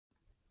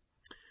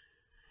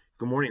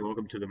Good morning.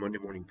 Welcome to the Monday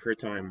morning prayer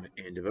time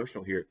and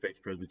devotional here at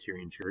Faith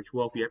Presbyterian Church.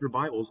 Well, if you have your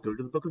Bibles, go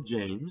to the book of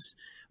James.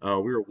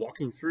 We are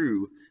walking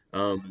through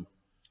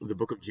the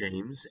book of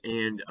James,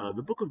 and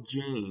the book of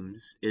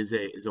James is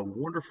a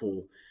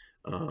wonderful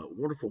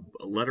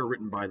letter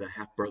written by the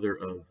half brother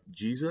of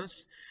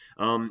Jesus,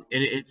 and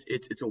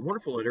it's a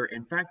wonderful letter.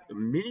 In fact,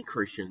 many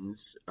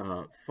Christians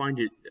find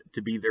it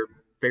to be their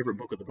favorite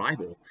book of the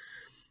Bible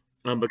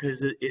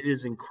because it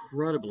is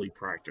incredibly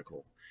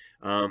practical.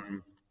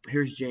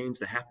 Here's James,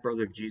 the half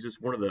brother of Jesus,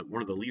 one of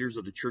the leaders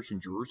of the church in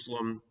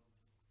Jerusalem.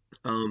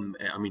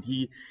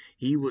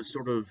 He was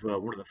sort of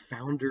one of the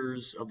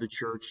founders of the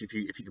church, if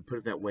you could put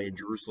it that way, in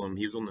Jerusalem.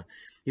 He was on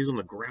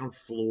the ground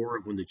floor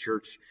of when the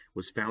church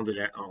was founded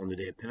on the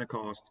day of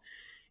Pentecost.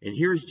 And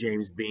here's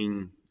James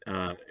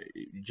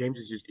James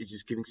is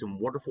just giving some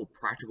wonderful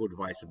practical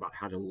advice about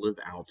how to live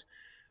out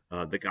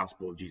the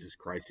gospel of Jesus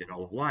Christ in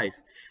all of life.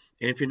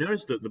 And if you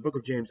notice, the book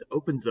of James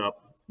opens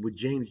up with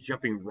James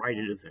jumping right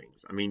into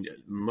things. I mean,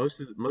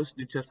 most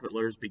New Testament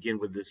letters begin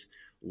with this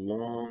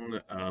long,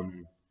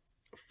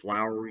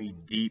 flowery,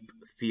 deep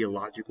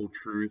theological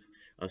truth,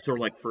 sort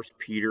of like First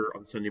Peter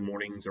on Sunday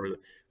mornings, or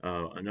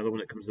another one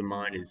that comes to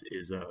mind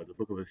is the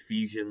book of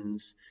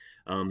Ephesians.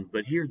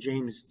 But here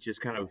James just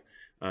kind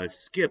of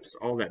skips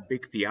all that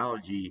big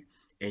theology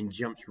and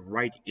jumps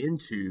right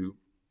into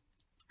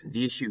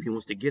the issue he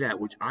wants to get at,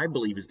 which I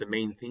believe is the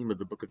main theme of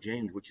the book of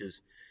James, which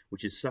is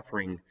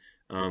suffering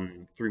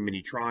through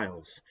many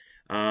trials.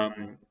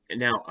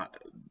 Now,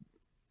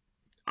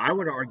 I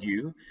would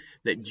argue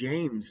that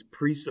James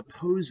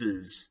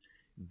presupposes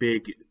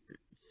big,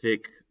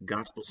 thick,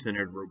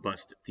 gospel-centered,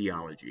 robust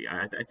theology.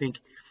 I think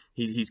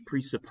he's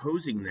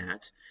presupposing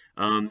that,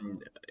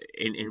 and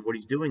what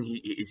he's doing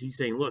he's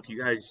saying, look,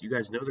 you guys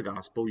know the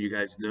gospel, you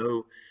guys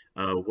know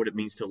what it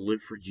means to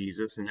live for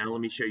Jesus, and now let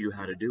me show you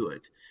how to do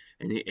it.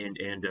 And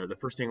the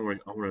first thing I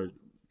want to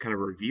kind of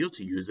reveal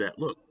to you is that,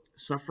 look,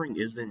 suffering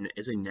is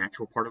a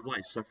natural part of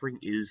life. Suffering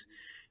is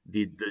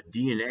the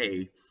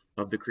DNA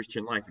of the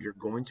Christian life. You're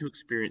going to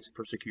experience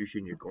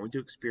persecution. You're going to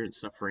experience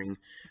suffering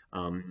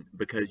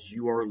because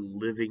you are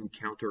living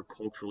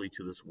counterculturally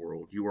to this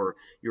world. You're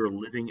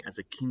living as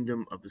a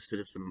kingdom of the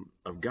citizen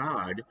of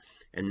God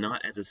and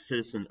not as a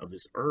citizen of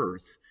this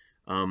earth.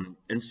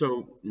 And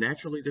so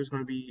naturally there's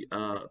going to be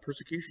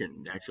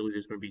persecution. Naturally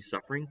there's going to be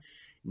suffering.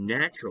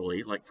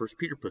 Naturally, like First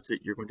Peter puts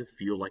it, you're going to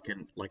feel like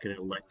an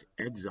elect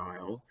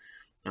exile.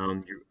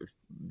 You're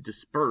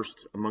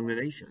dispersed among the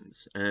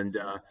nations. And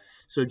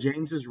so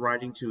James is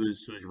writing to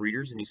his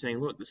readers, and he's saying,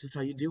 look, this is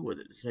how you deal with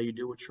it. This is how you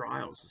deal with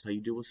trials. This is how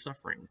you deal with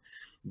suffering.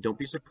 Don't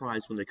be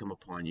surprised when they come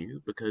upon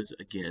you, because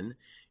again,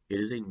 it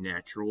is a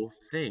natural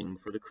thing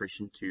for the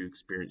Christian to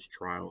experience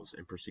trials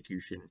and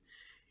persecution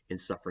and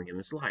suffering in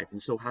this life.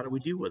 And so how do we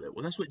deal with it?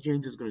 Well, that's what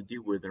James is going to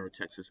deal with in our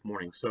text this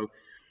morning. So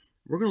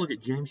we're going to look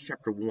at James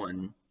chapter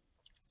 1,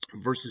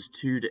 verses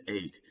 2 to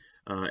 8.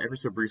 Ever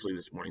so briefly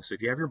this morning. So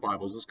if you have your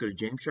Bibles, let's go to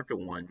James chapter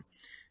 1,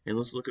 and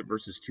let's look at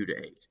verses 2 to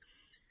 8.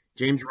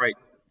 James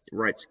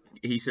writes,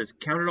 he says,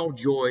 "Count it all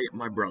joy,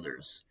 my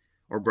brothers,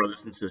 or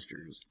brothers and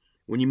sisters,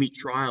 when you meet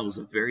trials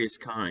of various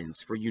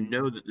kinds, for you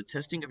know that the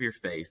testing of your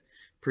faith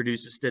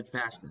produces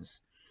steadfastness.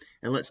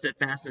 And let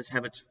steadfastness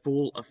have its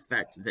full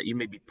effect, that you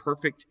may be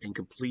perfect and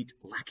complete,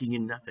 lacking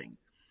in nothing.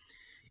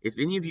 If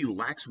any of you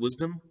lacks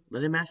wisdom,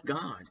 let him ask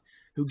God,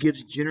 who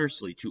gives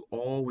generously to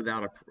all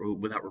without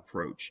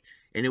reproach,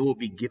 and it will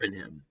be given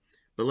him.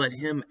 But let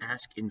him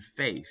ask in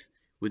faith,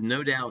 with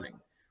no doubting.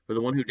 For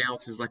the one who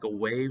doubts is like a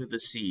wave of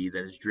the sea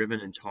that is driven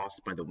and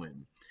tossed by the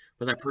wind.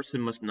 But that person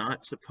must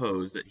not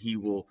suppose that he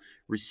will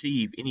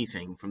receive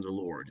anything from the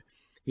Lord.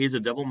 He is a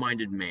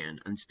double-minded man,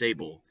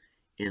 unstable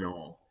in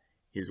all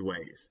his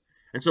ways."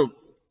 And so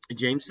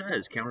James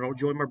says, count it all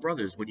joy, my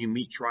brothers, when you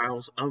meet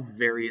trials of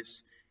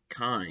various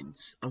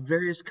kinds. I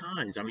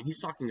mean, he's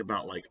talking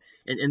about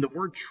and the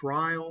word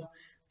trial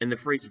and the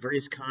phrase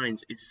various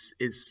kinds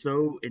is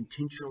so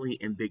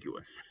intentionally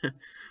ambiguous.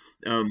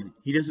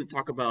 He doesn't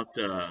talk about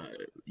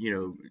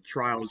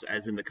trials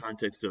as in the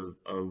context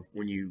of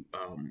when you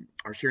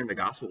are sharing the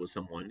gospel with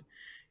someone.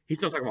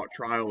 He's not talking about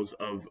trials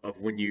of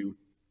when you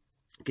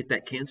get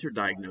that cancer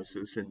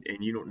diagnosis and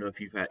you don't know if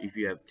you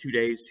have 2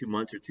 days, 2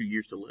 months, or 2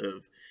 years to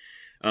live.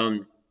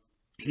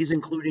 He's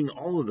including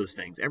all of those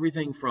things,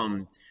 everything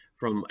from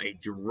a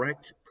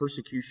direct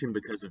persecution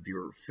because of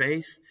your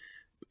faith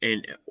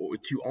and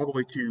to all the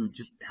way to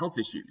just health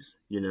issues,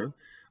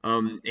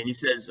 and he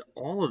says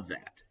all of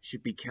that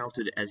should be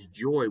counted as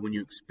joy when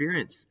you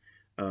experience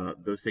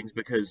those things,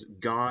 because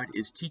God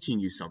is teaching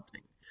you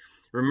something.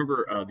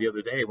 Remember the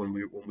other day when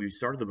we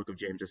started the book of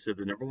James, I said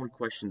the number one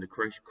question the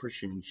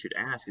Christian should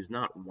ask is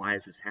not, why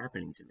is this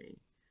happening to me?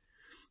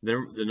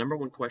 The number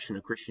one question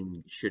a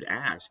Christian should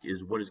ask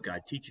is, what is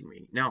God teaching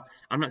me? Now,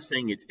 I'm not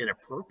saying it's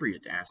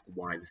inappropriate to ask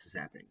why this is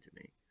happening to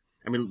me.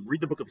 I mean,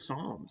 read the book of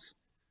Psalms.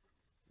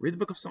 Read the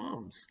book of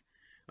Psalms.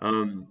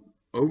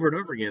 Over and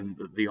over again,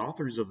 the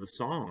authors of the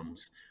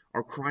Psalms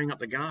are crying out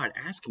to God,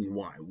 asking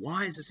why.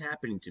 Why is this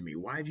happening to me?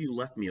 Why have you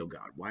left me, O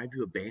God? Why have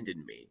you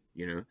abandoned me?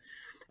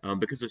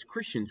 Because as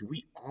Christians,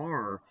 we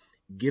are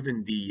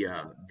given the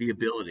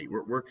ability.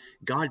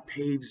 God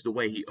paves the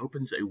way. He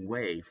opens a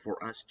way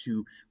for us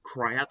to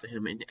cry out to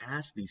him and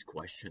ask these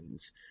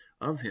questions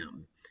of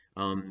him.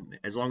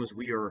 As long as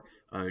we are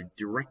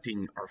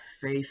directing our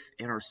faith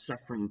and our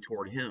suffering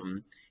toward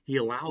him, he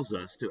allows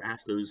us to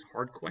ask those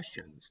hard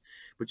questions.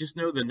 But just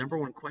know the number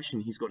one question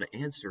he's going to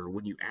answer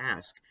when you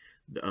ask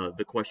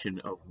the question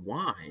of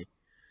why,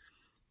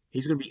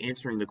 he's going to be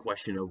answering the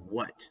question of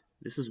what.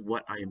 This is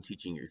what I am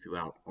teaching you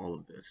throughout all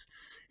of this.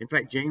 In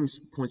fact,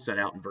 James points that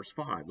out in verse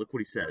 5. Look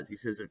what he says. He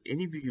says, if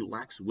any of you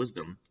lacks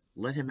wisdom,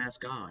 let him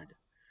ask God.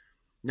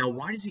 Now,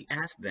 why does he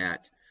ask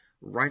that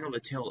right on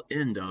the tail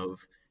end of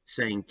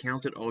saying,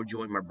 count it all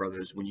joy, my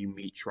brothers, when you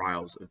meet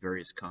trials of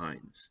various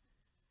kinds?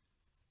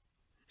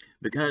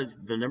 Because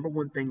the number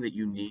one thing that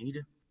you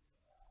need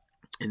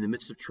in the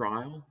midst of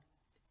trial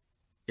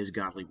is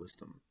godly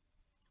wisdom.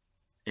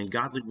 And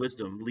godly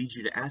wisdom leads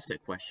you to ask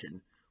that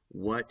question,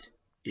 what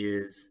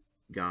is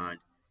God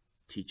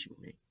teaching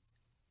me?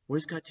 What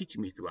is God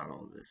teaching me throughout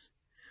all of this?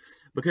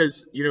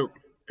 Because,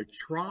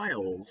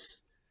 trials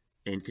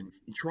and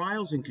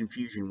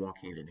confusion walk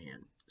hand in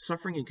hand.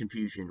 Suffering and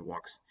confusion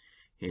walks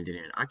hand in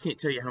hand. I can't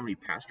tell you how many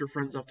pastor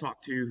friends I've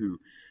talked to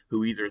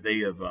who either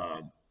they've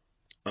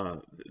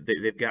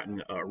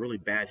gotten a really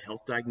bad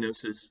health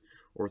diagnosis,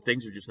 or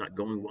things are just not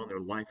going well in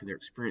their life, and they're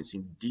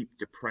experiencing deep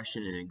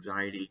depression and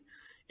anxiety.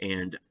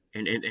 And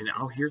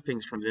I'll hear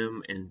things from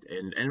them, and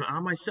I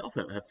myself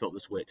have felt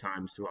this way at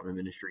times throughout my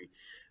ministry.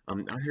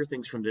 I'll hear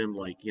things from them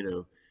like,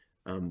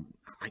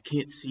 I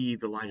can't see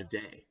the light of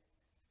day.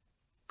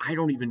 I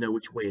don't even know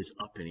which way is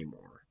up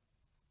anymore.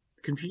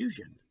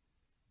 Confusion.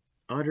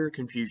 Utter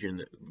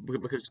confusion.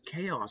 Because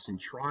chaos and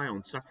trial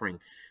and suffering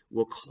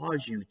will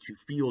cause you to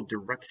feel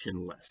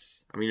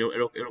directionless. I mean,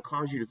 it'll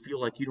cause you to feel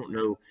like you don't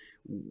know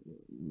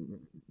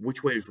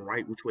which way is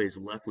right, which way is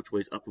left, which way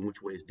is up, and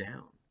which way is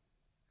down.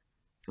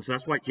 So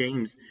that's why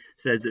James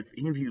says, if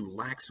any of you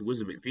lacks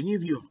wisdom, if any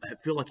of you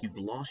feel like you've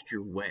lost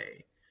your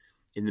way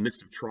in the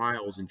midst of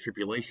trials and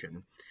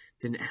tribulation,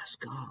 then ask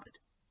God.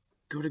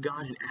 Go to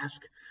God and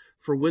ask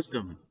for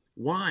wisdom.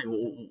 Why?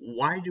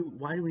 Why do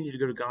we need to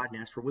go to God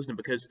and ask for wisdom?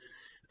 Because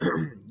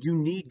you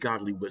need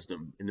godly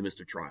wisdom in the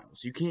midst of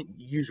trials. You can't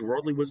use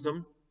worldly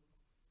wisdom.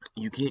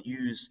 You can't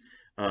use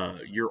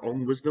your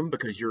own wisdom,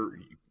 because you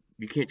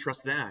can't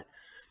trust that.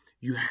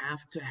 You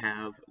have to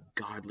have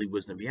godly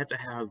wisdom. You have to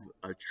have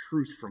a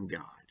truth from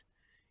God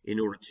in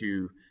order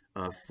to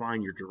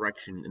find your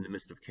direction in the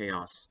midst of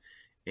chaos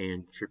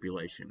and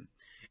tribulation.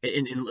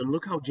 And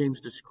look how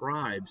James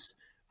describes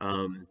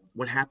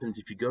what happens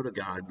if you go to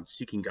God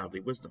seeking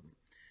godly wisdom.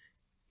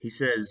 He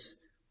says,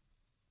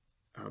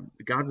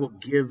 God will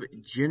give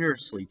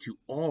generously to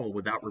all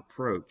without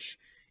reproach,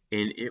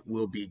 and it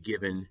will be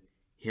given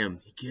him.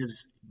 He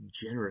gives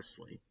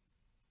generously.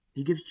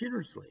 He gives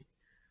generously.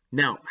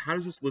 Now, how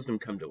does this wisdom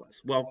come to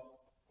us? Well,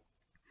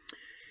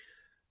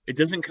 it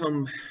doesn't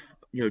come,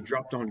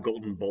 dropped on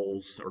golden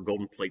bowls or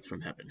golden plates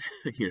from heaven.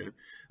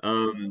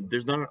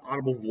 There's not an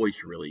audible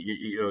voice, really.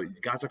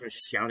 God's not going to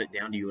shout it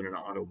down to you in an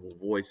audible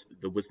voice,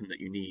 the wisdom that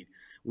you need.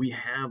 We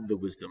have the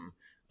wisdom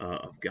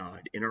of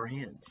God in our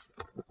hands.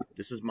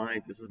 This is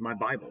my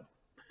Bible.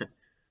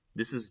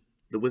 This is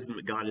the wisdom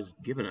that God has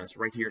given us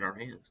right here in our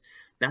hands.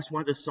 That's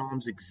why the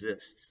Psalms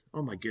exist.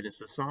 Oh my goodness,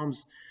 the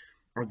Psalms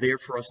are there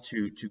for us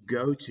to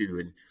go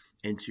to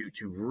and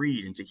to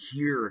read and to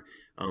hear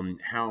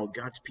how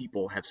God's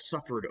people have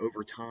suffered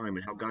over time,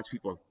 and how God's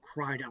people have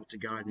cried out to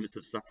God in the midst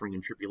of suffering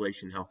and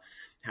tribulation,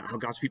 how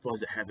God's people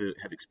have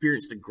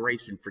experienced the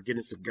grace and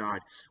forgiveness of God,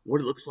 what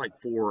it looks like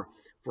for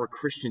a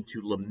Christian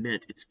to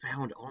lament. It's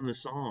found on the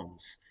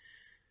Psalms.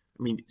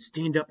 I mean,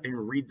 stand up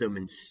and read them,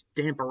 and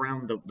stamp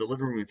around the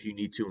living room if you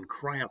need to, and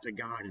cry out to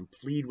God and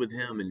plead with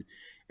him and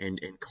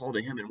call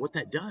to him. And what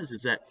that does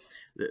is that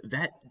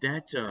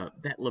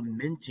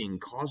lamenting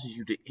causes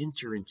you to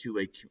enter into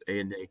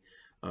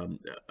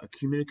a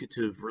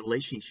communicative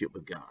relationship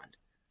with God,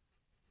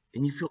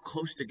 and you feel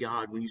close to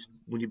God when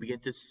you begin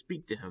to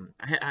speak to him.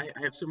 I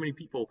have so many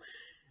people,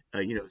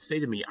 say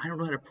to me, I don't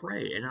know how to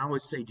pray, and I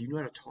always say, do you know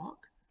how to talk?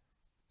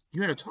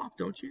 You know how to talk,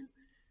 don't you?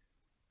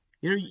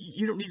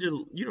 You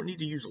don't need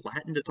to use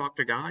Latin to talk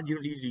to God. You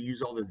don't need to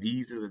use all the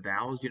these or the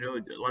thous.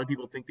 A lot of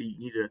people think that you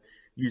need to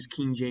use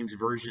King James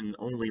Version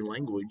only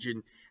language,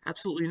 and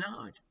absolutely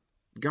not.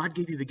 God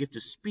gave you the gift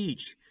of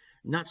speech,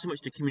 not so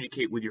much to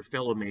communicate with your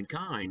fellow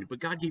mankind, but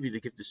God gave you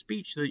the gift of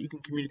speech so that you can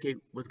communicate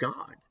with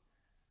God.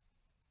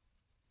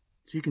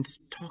 So you can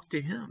talk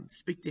to him,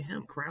 speak to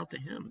him, cry out to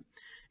him.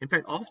 In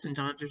fact,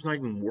 oftentimes there's not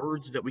even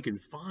words that we can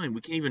find.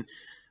 We can't even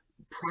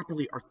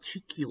properly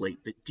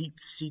articulate the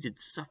deep-seated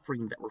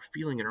suffering that we're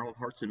feeling in our own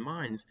hearts and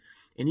minds.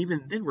 And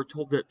even then, we're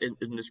told that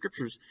in the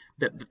scriptures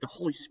that the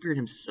Holy Spirit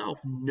himself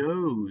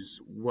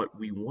knows what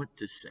we want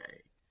to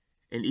say.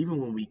 And even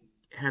when we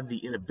have the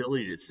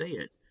inability to say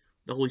it,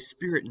 the Holy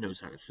Spirit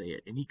knows how to say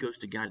it, and he goes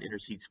to God and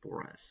intercedes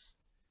for us.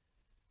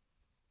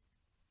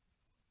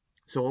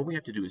 So all we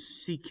have to do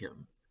is seek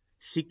him,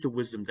 seek the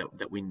wisdom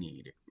that we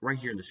need right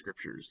here in the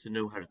scriptures to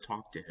know how to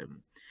talk to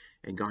him.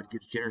 And God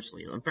gives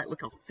generously. In fact,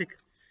 look how thick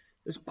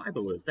This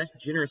Bible is. That's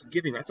generous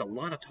giving. That's a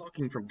lot of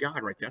talking from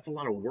God right there. That's a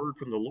lot of word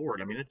from the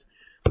Lord. I mean,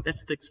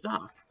 that's thick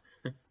stuff.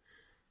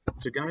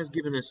 So God has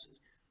given us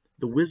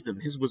the wisdom,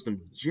 his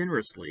wisdom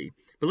generously.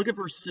 But look at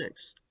verse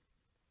 6.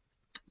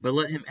 But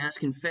let him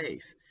ask in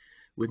faith,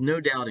 with no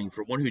doubting,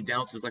 for one who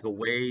doubts is like a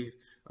wave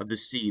of the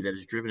sea that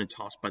is driven and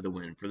tossed by the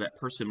wind. For that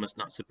person must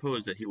not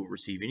suppose that he will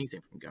receive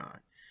anything from God.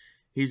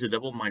 He's a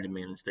double-minded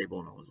man, unstable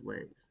in all his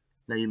ways.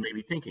 Now you may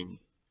be thinking,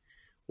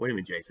 wait a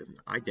minute, Jason,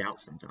 I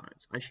doubt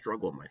sometimes. I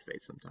struggle in my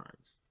faith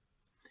sometimes.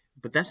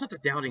 But that's not the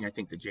doubting I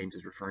think that James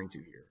is referring to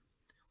here.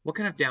 What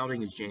kind of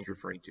doubting is James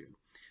referring to?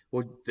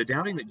 Well, the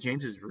doubting that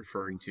James is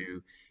referring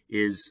to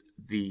is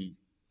the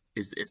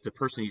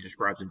person he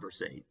describes in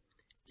verse 8.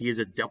 He is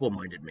a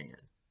double-minded man.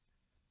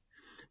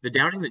 The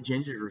doubting that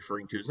James is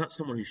referring to is not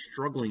someone who's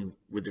struggling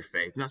with their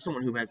faith, not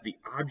someone who has the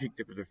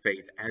object of their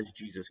faith as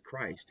Jesus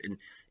Christ. And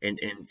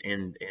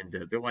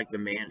they're like the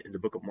man in the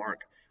book of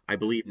Mark, I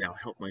believe now,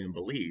 help my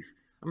unbelief.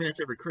 I mean,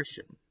 that's every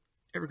Christian.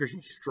 Every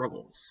Christian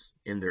struggles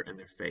in their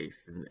faith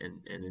and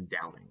in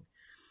doubting.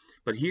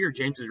 But here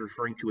James is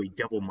referring to a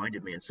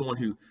double-minded man, someone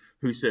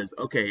who says,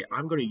 okay,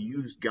 I'm going to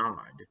use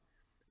God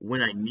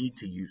when I need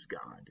to use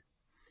God.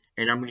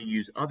 And I'm going to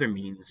use other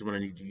means when I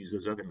need to use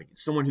those other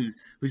means. Someone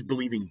who's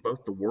believing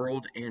both the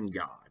world and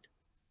God.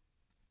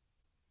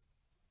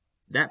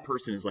 That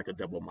person is like a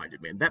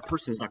double-minded man. That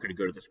person is not going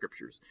to go to the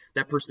scriptures.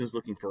 That person is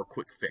looking for a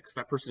quick fix.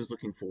 That person is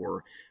looking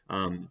for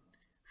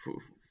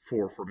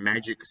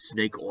magic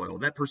snake oil.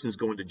 That person is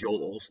going to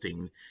Joel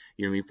Osteen,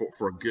 you know what I mean,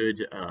 for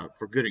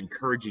a good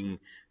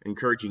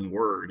encouraging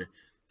word,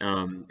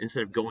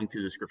 instead of going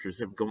to the scriptures,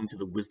 instead of going to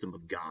the wisdom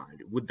of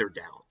God with their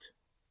doubt.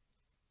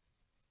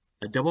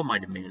 A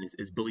double-minded man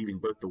is believing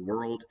both the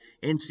world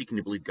and seeking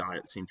to believe God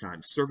at the same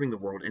time, serving the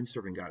world and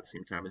serving God at the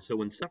same time. And so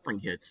when suffering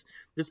hits,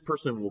 this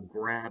person will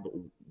grab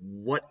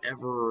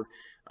whatever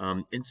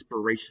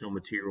inspirational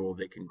material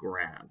they can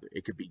grab.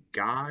 It could be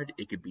God,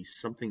 it could be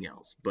something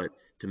else, but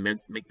to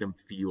make them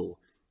feel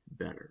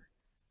better.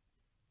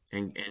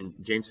 And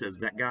James says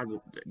that God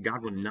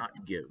will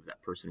not give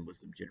that person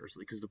wisdom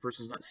generously because the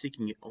person is not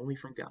seeking it only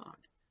from God.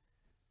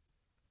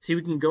 See,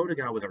 we can go to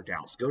God with our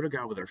doubts, go to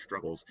God with our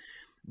struggles,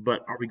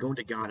 but are we going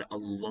to God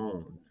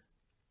alone?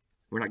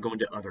 We're not going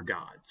to other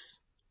gods.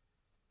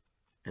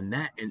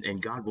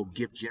 And God will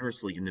give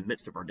generously in the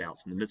midst of our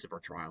doubts, in the midst of our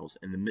trials,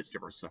 in the midst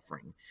of our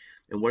suffering.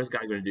 And what is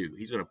God going to do?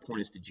 He's going to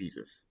point us to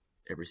Jesus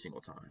every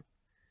single time.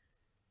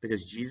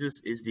 Because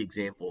Jesus is the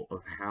example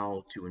of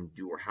how to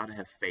endure, how to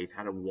have faith,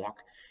 how to walk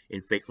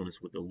in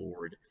faithfulness with the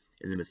Lord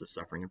in the midst of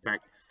suffering. In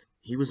fact,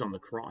 he was on the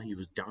cross, he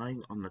was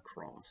dying on the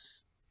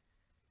cross.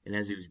 And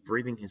as he was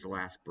breathing his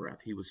last breath,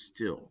 he was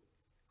still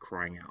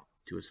crying out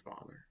to his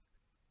Father.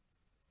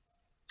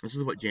 This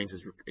is what James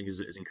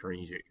is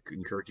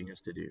encouraging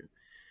us to do.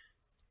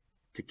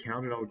 To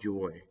count it all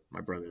joy, my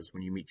brothers,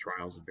 when you meet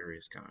trials of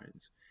various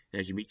kinds. And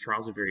as you meet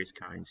trials of various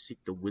kinds, seek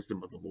the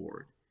wisdom of the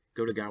Lord.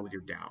 Go to God with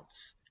your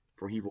doubts,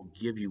 for he will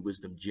give you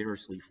wisdom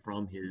generously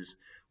from his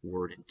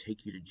word and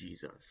take you to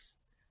Jesus,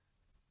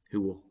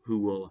 who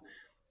will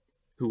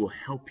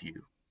help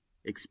you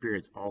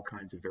experience all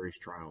kinds of various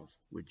trials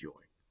with joy.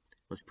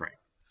 Let's pray.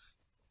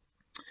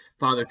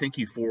 Father, thank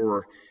you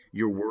for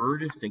your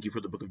word. Thank you for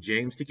the book of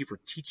James. Thank you for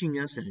teaching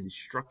us and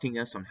instructing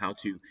us on how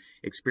to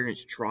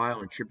experience trial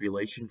and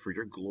tribulation for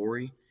your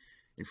glory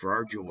and for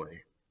our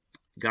joy.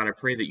 God, I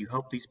pray that you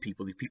help these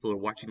people who are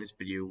watching this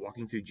video,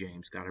 walking through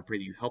James. God, I pray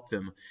that you help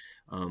them.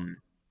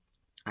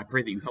 I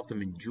pray that you help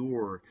them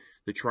endure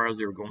the trials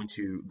they are going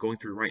through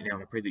right now.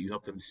 And I pray that you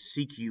help them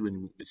seek you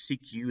in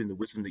the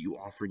wisdom that you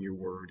offer in your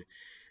word.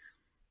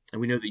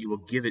 And we know that you will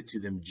give it to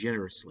them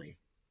generously.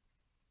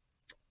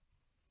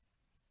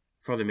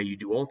 Father, may you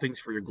do all things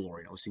for your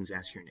glory. And all these things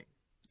ask your name.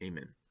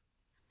 Amen.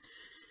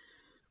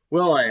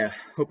 Well, I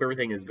hope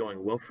everything is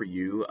going well for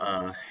you.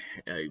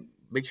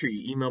 Make sure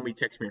you email me,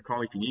 text me, or call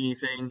me if you need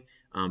anything.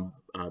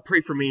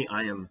 Pray for me.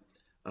 I am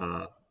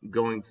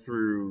going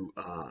through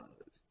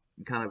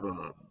kind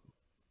of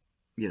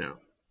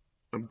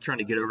I'm trying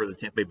to get over the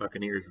Tampa Bay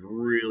Buccaneers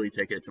really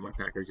taking it to my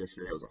Packers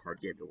yesterday. That was a hard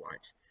game to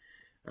watch.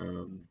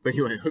 But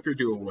anyway, I hope you're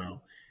doing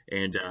well.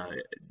 And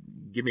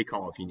give me a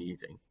call if you need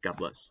anything. God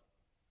bless.